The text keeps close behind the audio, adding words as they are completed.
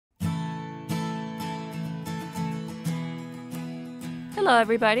Hello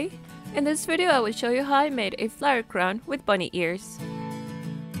everybody! In this video I will show you how I made a flower crown with bunny ears.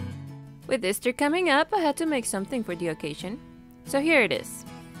 With Easter coming up, I had to make something for the occasion. So here it is.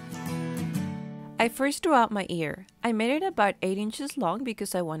 I first drew out my ear. I made it about 8 inches long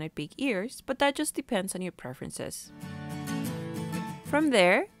because I wanted big ears, but that just depends on your preferences. From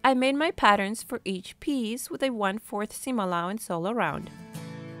there, I made my patterns for each piece with a 1/4 seam allowance all around.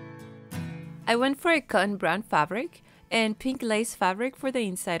 I went for a cotton brown fabric and pink lace fabric for the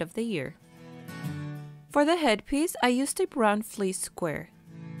inside of the ear. For the headpiece, I used a brown fleece square.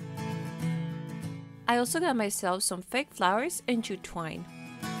 I also got myself some fake flowers and jute twine.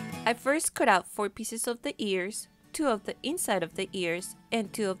 I first cut out 4 pieces of the ears, 2 of the inside of the ears,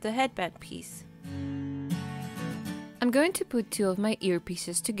 and 2 of the headband piece. I'm going to put 2 of my ear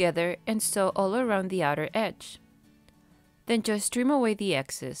pieces together and sew all around the outer edge. Then just trim away the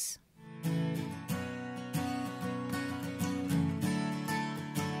excess.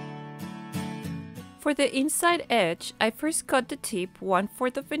 For the inside edge, I first cut the tip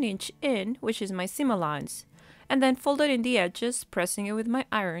 1/4 of an inch in, which is my seam allowance, and then folded in the edges, pressing it with my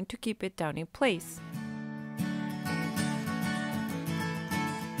iron to keep it down in place.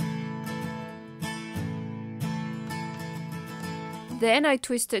 Then I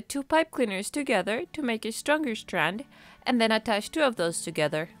twisted 2 pipe cleaners together to make a stronger strand, and then attached 2 of those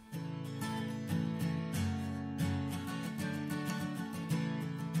together.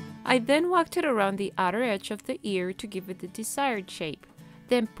 I then walked it around the outer edge of the ear to give it the desired shape,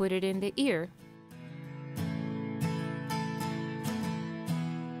 then put it in the ear.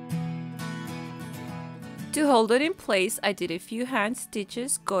 To hold it in place, I did a few hand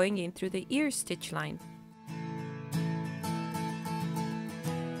stitches going in through the ear stitch line.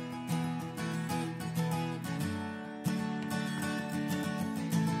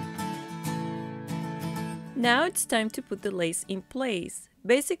 Now it's time to put the lace in place.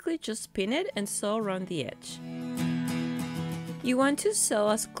 Basically just pin it and sew around the edge. You want to sew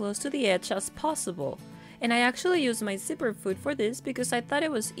as close to the edge as possible, and I actually used my zipper foot for this because I thought it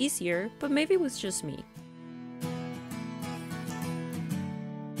was easier, but maybe it was just me.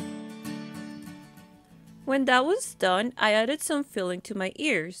 When that was done, I added some filling to my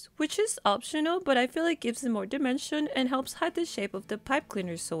ears, which is optional, but I feel it gives them more dimension and helps hide the shape of the pipe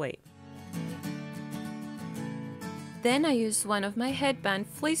cleaners away. Then I used one of my headband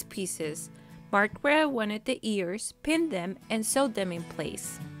fleece pieces, marked where I wanted the ears, pinned them, and sewed them in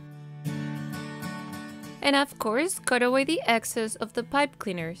place. And of course, cut away the excess of the pipe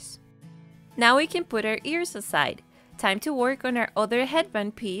cleaners. Now we can put our ears aside. Time to work on our other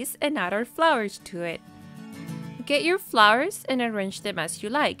headband piece and add our flowers to it. Get your flowers and arrange them as you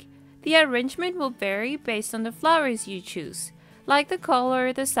like. The arrangement will vary based on the flowers you choose. Like the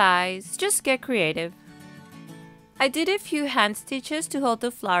color, the size, just get creative. I did a few hand stitches to hold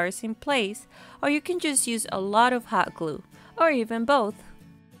the flowers in place, or you can just use a lot of hot glue, or even both.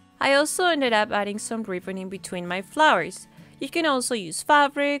 I also ended up adding some ribbon in between my flowers. You can also use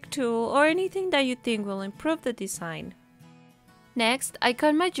fabric, tulle, or anything that you think will improve the design. Next, I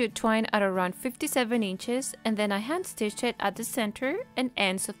cut my jute twine at around 57 inches, and then I hand stitched it at the center and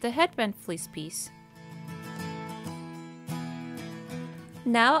ends of the headband fleece piece.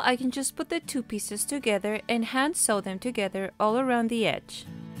 Now I can just put the 2 pieces together and hand sew them together all around the edge.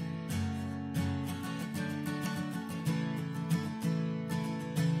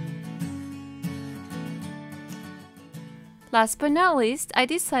 Last but not least, I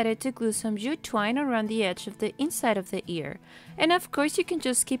decided to glue some jute twine around the edge of the inside of the ear. And of course you can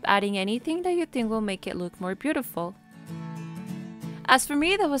just keep adding anything that you think will make it look more beautiful. As for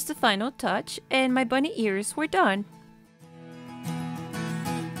me, that was the final touch, and my bunny ears were done.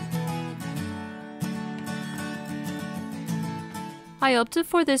 I opted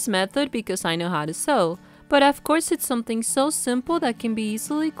for this method because I know how to sew, but of course it's something so simple that can be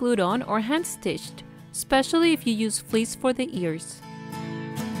easily glued on or hand stitched, especially if you use fleece for the ears.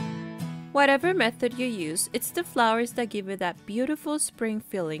 Whatever method you use, it's the flowers that give it that beautiful spring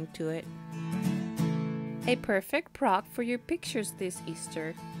feeling to it. A perfect prop for your pictures this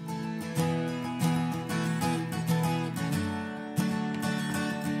Easter.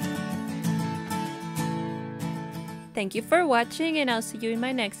 Thank you for watching, and I'll see you in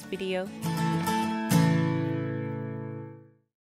my next video.